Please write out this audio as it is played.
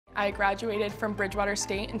I graduated from Bridgewater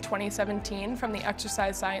State in 2017 from the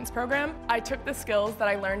exercise science program. I took the skills that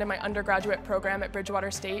I learned in my undergraduate program at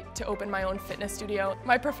Bridgewater State to open my own fitness studio.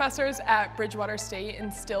 My professors at Bridgewater State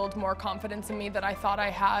instilled more confidence in me that I thought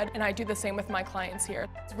I had, and I do the same with my clients here.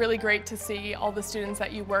 It's really great to see all the students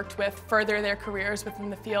that you worked with further their careers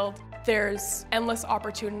within the field. There's endless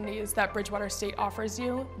opportunities that Bridgewater State offers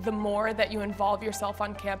you. The more that you involve yourself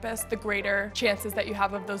on campus, the greater chances that you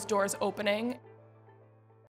have of those doors opening.